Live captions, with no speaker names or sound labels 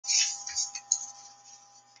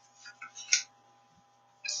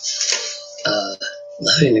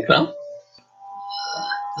ناظرین اکرام،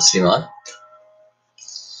 تسلیمات.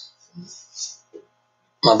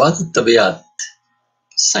 مابعد الطبیعت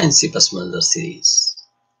سائنسی پس منظر سیریز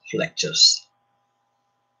لیکچرز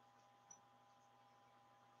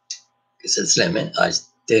کے سلسلے میں آج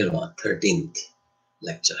 13th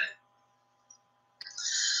لیکچر ہے.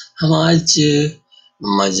 ہم آج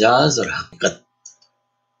مجاز اور حقیقت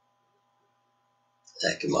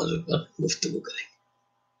کے موضوع پر گفتگو کریں گے،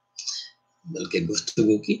 بلکہ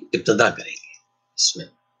گفتگو کی ابتدا کریں گے. اس میں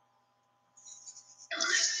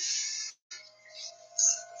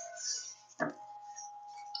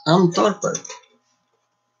عام طور پر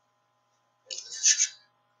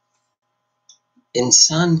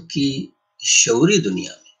انسان کی شعوری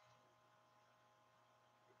دنیا میں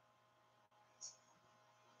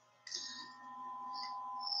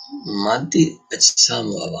مادی اجسام و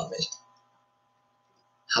عوامل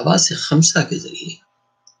حواس خمسہ کے ذریعے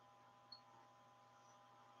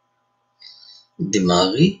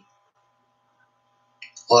دماغی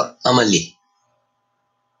اور عملی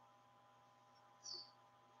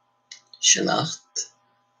شناخت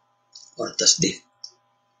اور تصدیق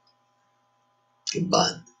کے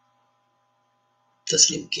بعد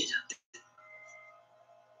تسلیم کیے جاتے ہیں.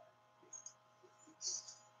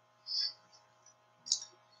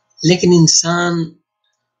 لیکن انسان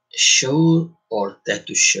شعور اور تحت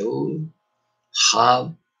الشعور، خواب،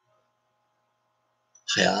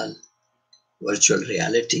 خیال، ورچوئل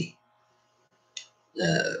ریالٹی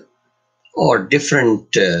اور ڈفرنٹ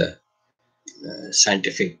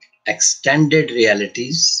سائنٹیفک ایکسٹینڈیڈ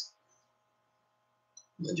ریالٹیز،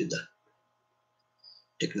 موجودہ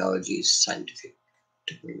ٹیکنالوجیز، سائنٹیفک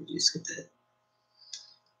ٹیکنالوجیز کے تحت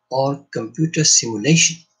اور کمپیوٹر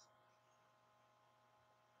سیمولیشن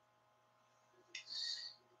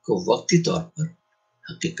کو وقتی طور پر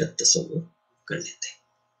حقیقت تصور کر لیتے ہیں.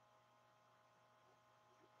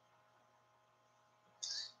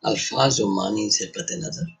 الفاظ و معنی سے قطع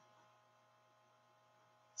نظر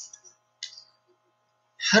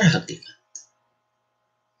ہر حقیقت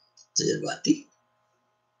تجرباتی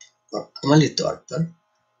اور عملی طور پر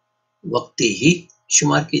وقتی ہی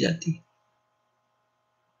شمار کی جاتی ہے.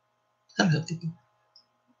 ہر حقیقت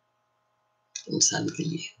انسان کے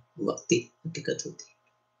لیے وقتی حقیقت ہوتی ہے.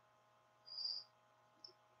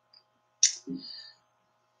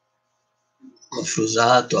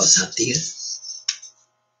 مفروضات و اساطیر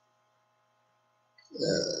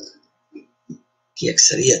کی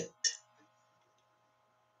اکثریت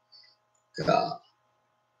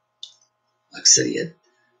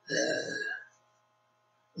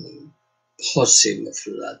بہت سے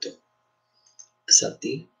مفروضات و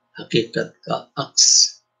اساطیر حقیقت کا عکس،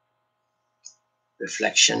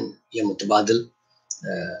 ریفلیکشن یا متبادل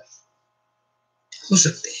ہو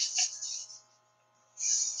سکتے ہیں.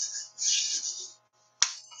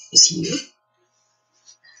 اس لیے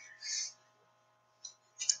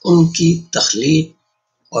ان کی تخلیق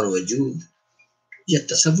اور وجود یا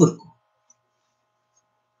تصور کو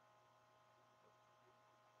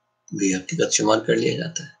بھی حقیقت شمار کر لیا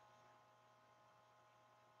جاتا ہے.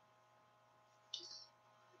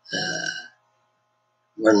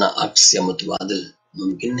 ورنہ عکس یا متبادل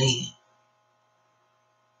ممکن نہیں ہے.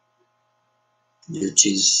 جو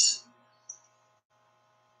چیز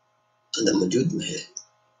عدم وجود میں ہے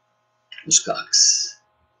اس کا عکس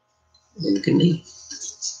ممکن نہیں.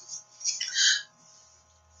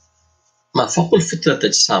 مافوق الفطرت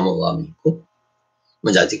اجسام و عوامل کو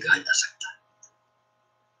مجازی کہا جا سکتا ہے،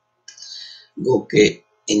 گو کہ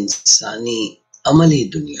انسانی عملی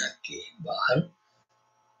دنیا کے باہر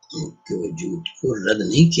ان کے وجود کو رد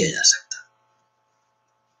نہیں کیا جا سکتا.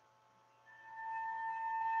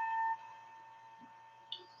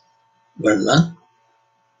 ورنہ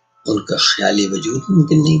ان کا خیالی وجود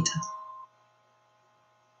ممکن نہیں تھا.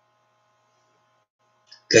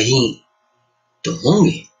 کہیں تو ہوں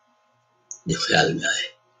گے جو خیال میں آئے.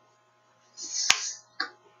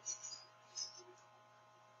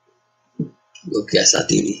 وہ کیسا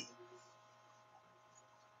تیری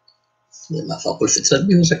مافوق الفطرت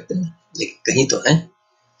بھی ہو سکتے ہیں، لیکن کہیں تو ہیں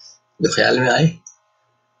جو خیال میں آئے،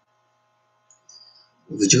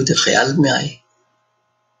 وجود خیال میں آئے.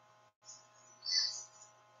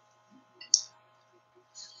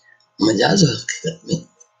 مجاز و حقیقت میں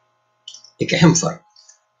ایک اہم فرق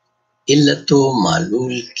علت و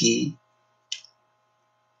معلول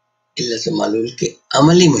کے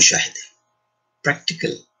عملی مشاہدے،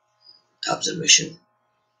 پریکٹیکل آبزرویشن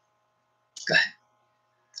کا ہے.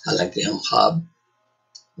 حالانکہ ہم خواب،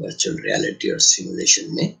 ورچوئل ریالٹی اور سیمولیشن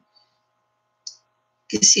میں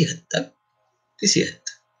کسی حد تک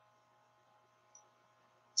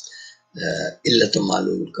علت و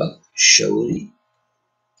معلول کا شعوری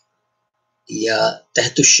یا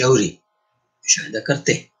تحت الشعوری مشاہدہ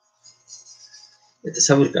کرتے ہیں یا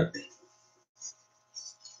تصور کرتے ہیں.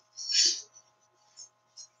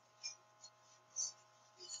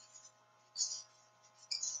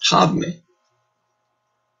 خواب میں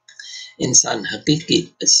انسان حقیقی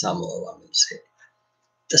اجسام و عوامل سے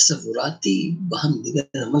تصوراتی باہم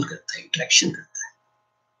دیگر عمل کرتا ہے، انٹریکشن کرتا ہے،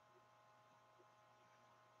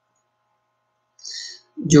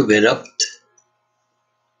 جو بے ربط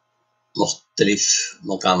مختلف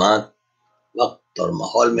مقامات، وقت اور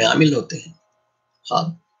ماحول میں عامل ہوتے ہیں.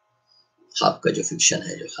 خواب کا جو فکشن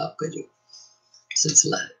ہے، جو خواب کا جو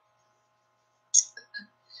سلسلہ ہے،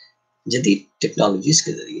 جدید ٹیکنالوجیز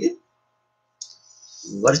کے ذریعے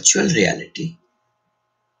ورچوئل ریالٹی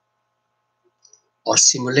اور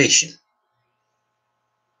سیمولیشن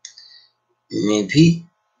میں بھی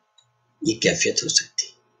یہ کیفیت ہو سکتی ہے.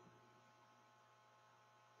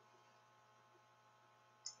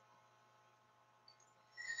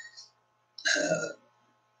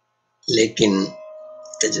 لیکن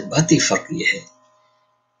تجرباتی فرق یہ ہے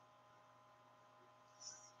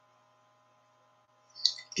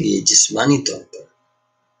کہ یہ جسمانی طور پر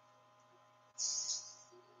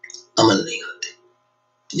عمل نہیں ہوتے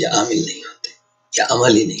یا عامل نہیں ہوتے یا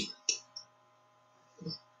عمل ہی نہیں ہوتے.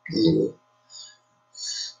 وہ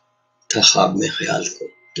تھا خواب میں خیال کو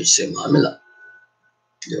تجھ سے معاملہ،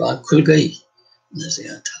 جو آنکھ کھل گئی نہ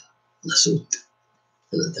زیاں تھا نہ سود.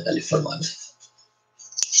 حضرت غالب فرمانے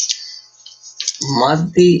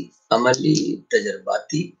مادی، عملی،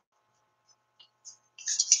 تجرباتی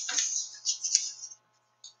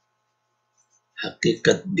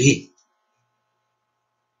حقیقت بھی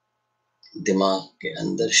دماغ کے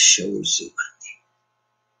اندر شعور سے ابھرتی ہے.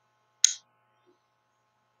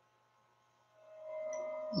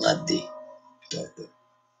 مادی طور پر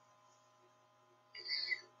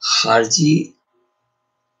خارجی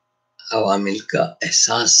عوامل کا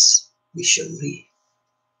احساس بھی شعوری ہے.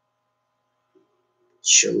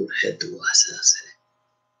 شعور ہے تو وہ احساس ہے.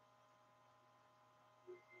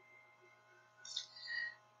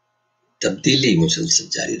 تبدیلی مسلسل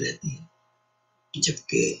جاری رہتی ہے،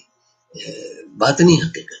 جبکہ باطنی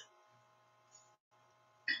حقیقت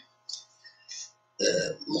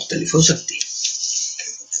مختلف ہو سکتی ہے.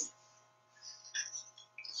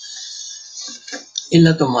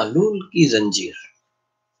 علت و معلول کی زنجیر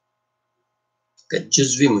کا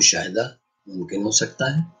جزوی مشاہدہ ممکن ہو سکتا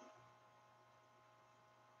ہے.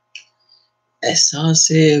 احساس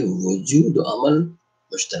وجود و عمل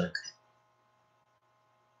مشترک ہے،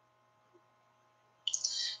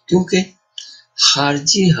 کیونکہ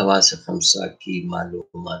خارجی حواس خمسہ کی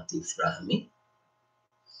معلوماتی فراہمی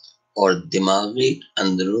اور دماغی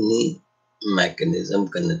اندرونی میکانزم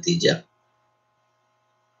کا نتیجہ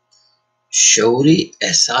شعوری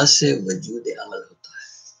احساس وجود عمل ہوتا ہے.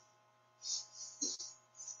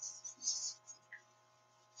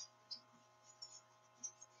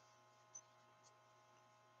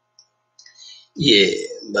 یہ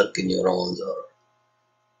برقی نیورونز اور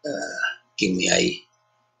کیمیائی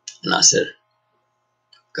عناصر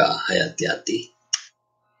کا حیاتیاتی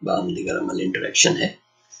باہم دیگر عمل انٹریکشن ہے،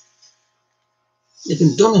 لیکن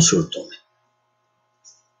دونوں صورتوں میں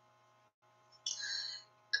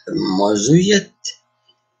موضوعیت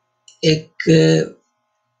ایک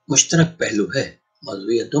مشترک پہلو ہے.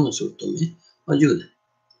 موضوعیت دونوں صورتوں میں موجود ہے.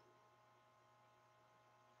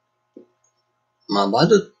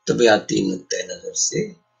 مابعد طبیعتی نقطۂ نظر سے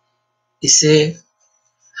اسے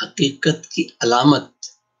حقیقت کی علامت،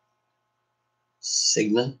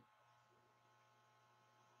 سگنل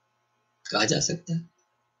کہا جا سکتا ہے.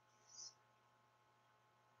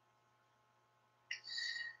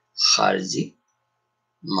 خارجی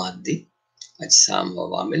مادی اجسام و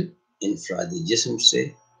عوامل انفرادی جسم سے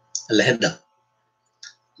علیحدہ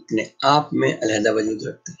اپنے آپ میں علیحدہ وجود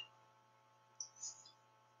رکھتے ہیں.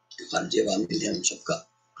 خارجی عوامل ہم سب کا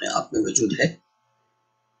اپنے آپ میں وجود ہے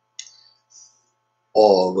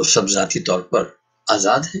اور وہ سب ذاتی طور پر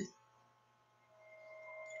آزاد ہے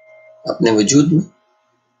اپنے وجود میں،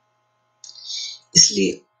 اس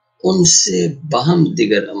لیے ان سے باہم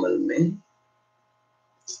دیگر عمل میں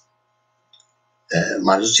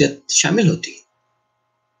معروضیت شامل ہوتی ہے.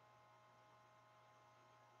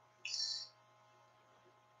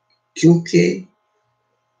 کیونکہ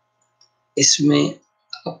اس میں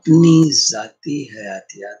اپنی ذاتی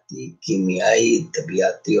حیاتیاتی، کیمیائی،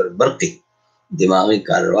 طبیعتی اور برقی دماغی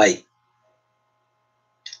کارروائی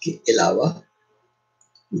کے علاوہ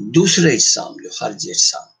دوسرے اجسام، جو خارجی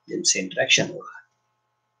اجسام جن سے انٹریکشن ہو رہا ہے،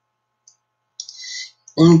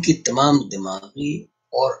 ان کی تمام دماغی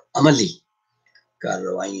اور عملی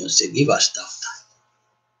کارروائیوں سے بھی واسطہ ہوتا ہے.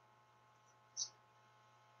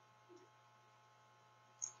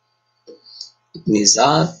 اپنی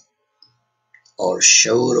ذات اور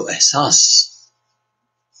شعور و احساس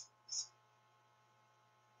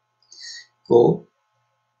کو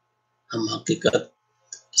ہم حقیقت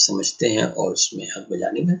سمجھتے ہیں اور اس میں حق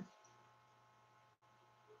بجانب ہے،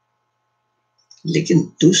 لیکن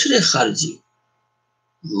دوسرے خارجی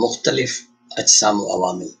مختلف اجسام و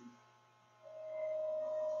عوامل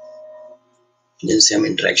جن سے ہم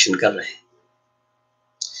انٹریکشن کر رہے ہیں،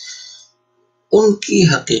 ان کی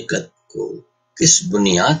حقیقت کو کس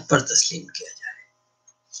بنیاد پر تسلیم کیا جائے؟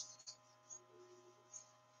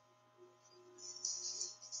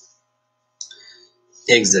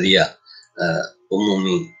 ایک ذریعہ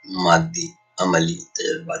عمومی مادی عملی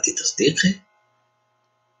تجرباتی تصدیق ہے،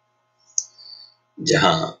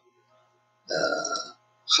 جہاں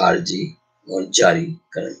خارجی اور جاری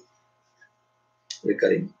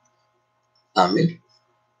ریکرنگ عامل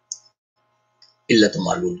علت و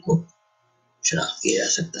معلول کو شناخت کیا جا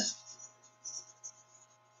سکتا ہے۔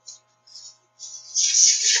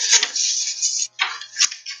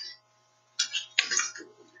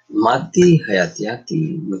 مادی حیاتیاتی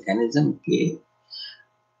میکانزم کے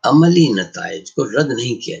عملی نتائج کو رد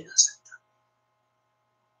نہیں کیا جا سکتا۔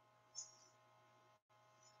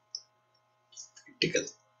 پریکٹیکل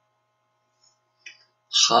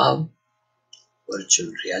خواب،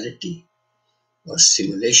 ورچوئل ریالٹی اور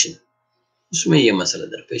سیمولیشن، اس میں یہ مسئلہ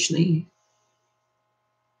درپیش نہیں ہے،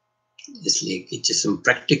 اس لیے کہ جسم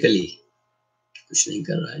پریکٹیکلی کچھ نہیں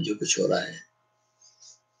کر رہا ہے، جو کچھ ہو رہا ہے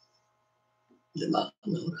دماغ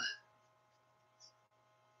میں ہو رہا ہے۔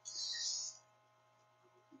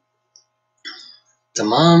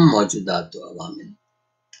 تمام موجودات و عوامل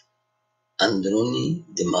اندرونی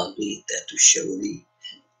دماغی تحت الشعوری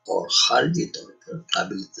اور خارجی طور پر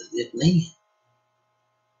قابل تصدیق نہیں ہے۔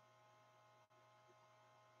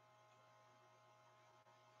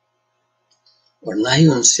 اور نہ ہی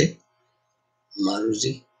ان سے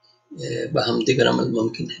معروضی باہم دیگر عمل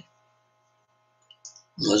ممکن ہے،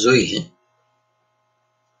 موضوعی ہیں۔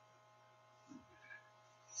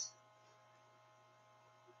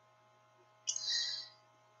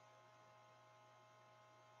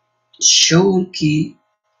 شعور کی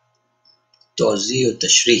توضیح و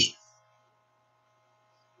تشریح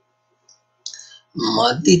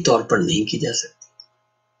مادی طور پر نہیں کی جا سکتی،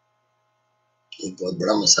 ایک بہت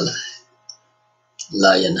بڑا مسئلہ ہے،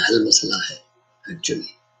 لا ینحل مسئلہ ہے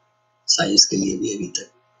ایکچولی سائنس کے لیے بھی ابھی تک۔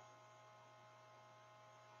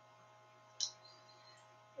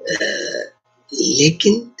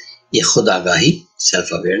 لیکن یہ خود آگاہی،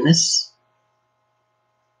 سیلف اویئرنیس،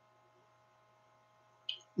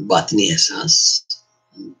 باطنی احساس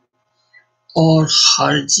اور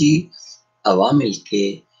خارجی عوامل کے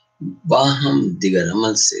باہم دیگر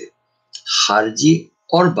عمل سے خارجی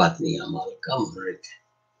اور باطنی اعمال کا محرک ہے۔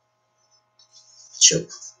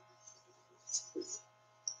 شعور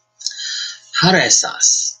ہر احساس،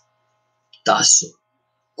 تعصب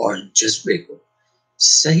اور جذبے کو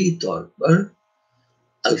صحیح طور پر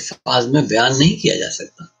الفاظ میں بیان نہیں کیا جا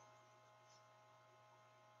سکتا۔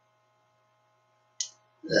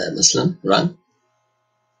 مثلا رنگ،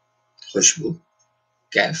 خوشبو،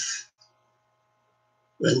 کیف،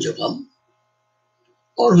 رنج و غم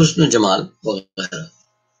اور حسن و جمال وغیرہ،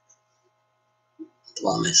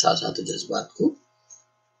 تمام احساسات و جذبات کو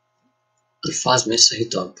الفاظ میں صحیح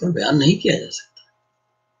طور پر بیان نہیں کیا جا سکتا۔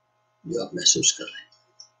 جو آپ محسوس کر رہے ہیں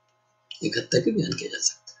ایک حد تک ہی بیان کیا جا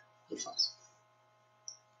سکتا ہے الفاظ۔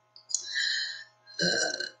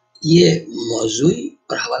 یہ موضوعی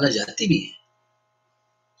اور حوالہ جاتی بھی ہے،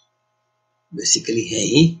 بیسیکلی ہے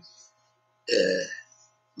ہی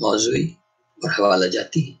موضوعی اور حوالہ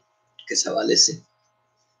جاتی ہے۔ کس حوالے سے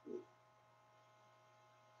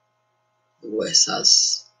وہ احساس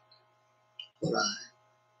ہو رہا ہے،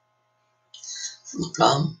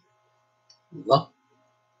 مقام، وقت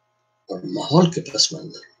اور ماحول کے پس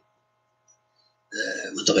منظر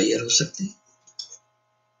متغیر ہو سکتے ہیں۔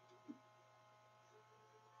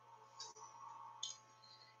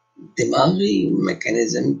 دماغی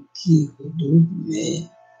میکانزم کی حدود میں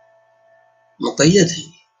مقید ہیں۔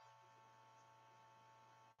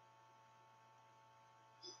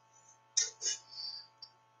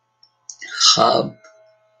 خواب،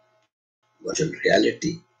 ورچوئل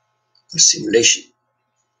ریالٹی اور سیمولیشن،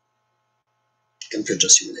 کمپیوٹر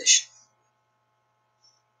سیمولیشن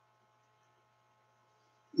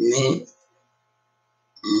میں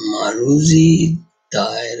معروضی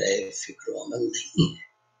دائرہ فکر و عمل نہیں ہے،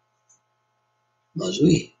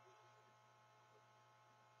 موضوعی ہے۔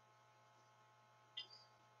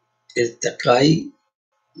 ارتقائی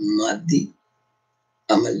مادی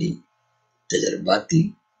عملی تجرباتی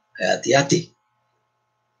حیاتیاتی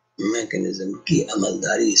میکانزم کی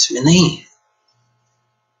عملداری اس میں نہیں ہے۔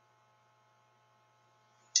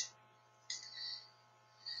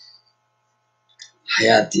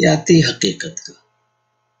 حیاتیاتی حقیقت کا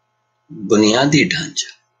بنیادی ڈھانچہ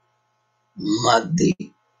مادی،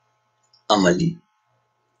 عملی،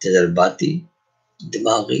 تجرباتی،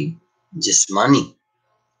 دماغی، جسمانی،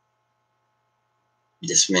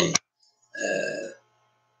 جس میں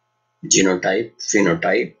جینوٹائپ،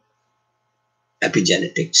 فینوٹائپ،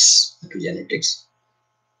 ایپیجینیٹکس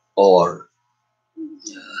اور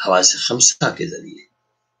حواس خمسہ کے ذریعے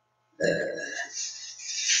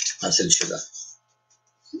حاصل شدہ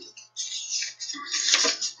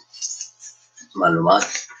معلومات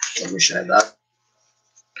اور مشاہدات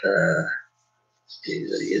کے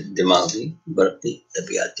ذریعے دماغی، برقی،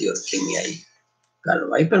 طبیعتی اور کیمیائی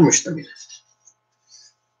کارروائی پر مشتمل ہے۔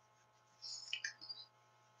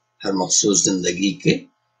 ہر مخصوص زندگی کے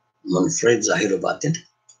منفرد ظاہر و باطن،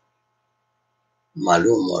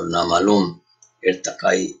 معلوم اور نامعلوم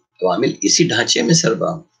ارتقائی عوامل اسی ڈھانچے میں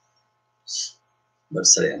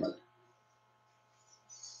برسر عمل۔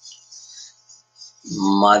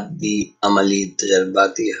 مادی، عملی،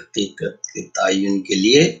 تجرباتی حقیقت کے تعین کے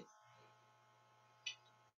لیے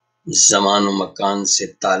زمان و مکان سے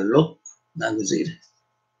تعلق ناگزیر ہے۔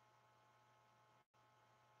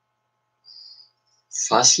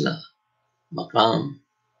 فاصلہ، مقام،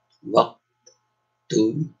 وقت،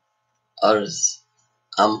 طول، عرض،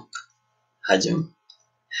 عمق، حجم،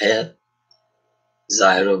 حیت،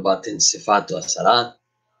 ظاہر و باطن صفات و اثرات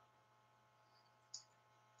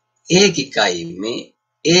ایک اکائی میں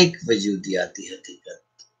ایک وجودیاتی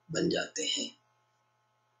حقیقت بن جاتے ہیں۔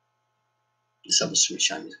 یہ سب اس میں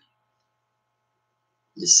شامل ہے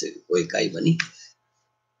جس سے وہ اکائی بنی۔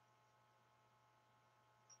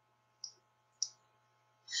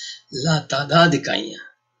 لا تعداد اکائیاں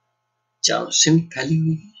چاروں سمت پھیلی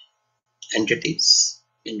ہوئی ہیں، اینٹیٹیز،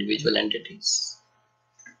 انڈیویجول اینٹیٹیز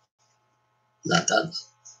لا تعداد،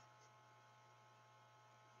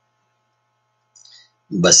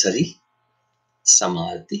 بصری،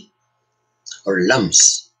 سماعتی اور لمس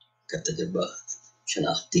کا تجربہ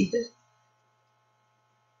شناختی ہے،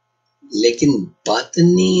 لیکن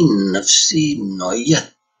باطنی نفسی نوعیت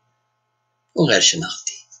وہ غیر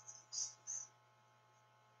شناختی۔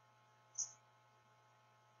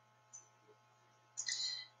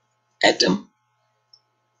 ایٹم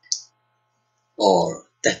اور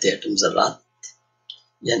تحت ایٹم ذرات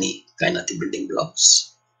یعنی کائناتی بلڈنگ بلاکس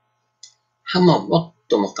ہم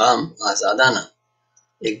وقت و مقام آزادانہ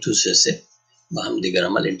ایک دوسرے سے باہم دیگر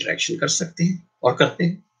عمل انٹریکشن کر سکتے ہیں اور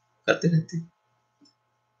کرتے رہتے ہیں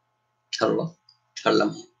ہر وقت، ہر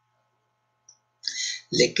لمحہ،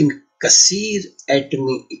 لیکن کثیر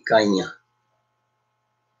ایٹمی اکائیاں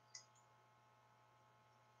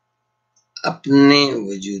اپنے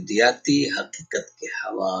وجودیاتی حقیقت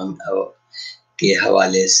کے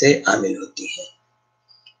حوالے سے عامل ہوتی ہیں،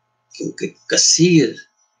 کیونکہ کثیر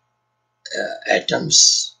ایٹمز،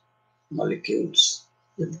 مالیکیولز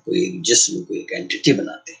جب کوئی ایک جسم، کوئی ایک اینٹیٹی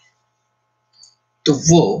بناتے ہیں تو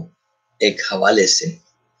وہ ایک حوالے سے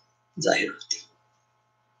ظاہر ہوتی ہے۔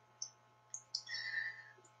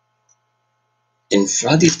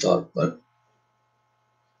 انفرادی طور پر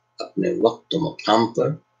اپنے وقت و مقام پر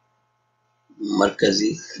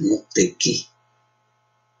مرکزی نقطے کی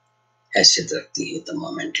حیثیت رکھتی ہیں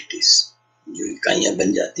تمام اینٹیٹیز جو اکائیاں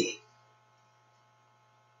بن جاتی ہیں۔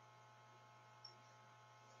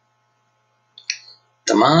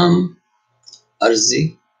 تمام عرضی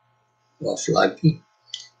و افلاکی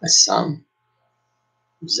اجسام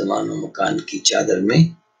زمان و مکان کی چادر میں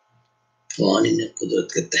قوانین قدرت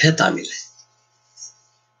کے تحت عامل ہے۔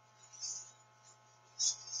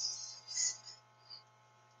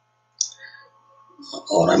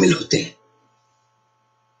 اور عامل ہوتے ہیں،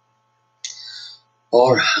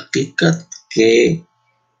 اور حقیقت کے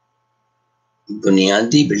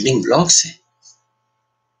بنیادی بلڈنگ بلاکس ہیں۔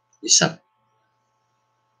 یہ سب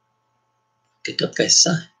حقیقت کا حصہ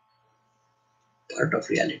ہے، پارٹ آف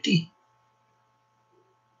ریالٹی۔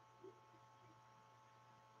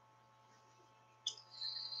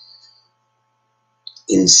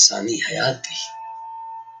 انسانی حیات بھی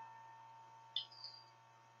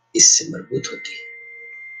اس سے مربوط ہوتی ہے،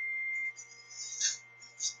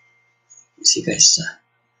 اسی کا حصہ ہے۔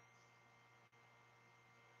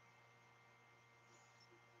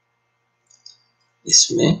 اس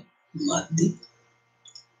میں مادی،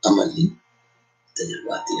 عملی،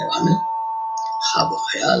 تجرباتی عوامل، خواب و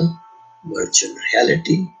خیال، ورچوئل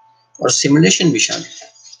ریالٹی اور سیمولیشن بھی شامل ہے۔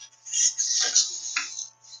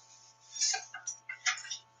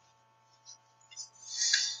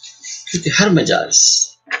 کیونکہ ہر مجاز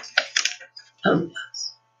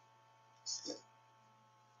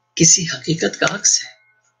کسی حقیقت کا عکس ہے۔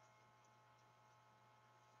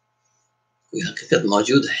 کوئی حقیقت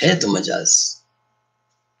موجود ہے تو مجاز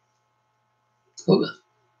ہوگا.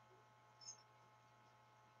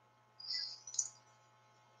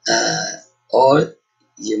 اور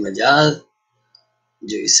یہ مجاز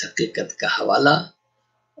جو اس حقیقت کا حوالہ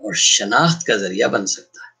اور شناخت کا ذریعہ بن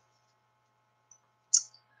سکتا ہے.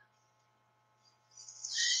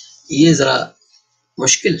 یہ ذرا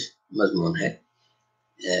مشکل مضمون ہے،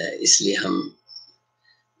 اس لیے ہم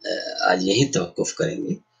آج یہیں توقف کریں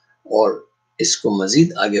گے اور اس کو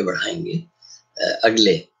مزید آگے بڑھائیں گے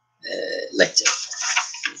اگلے لیکچر.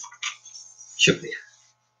 شکریہ.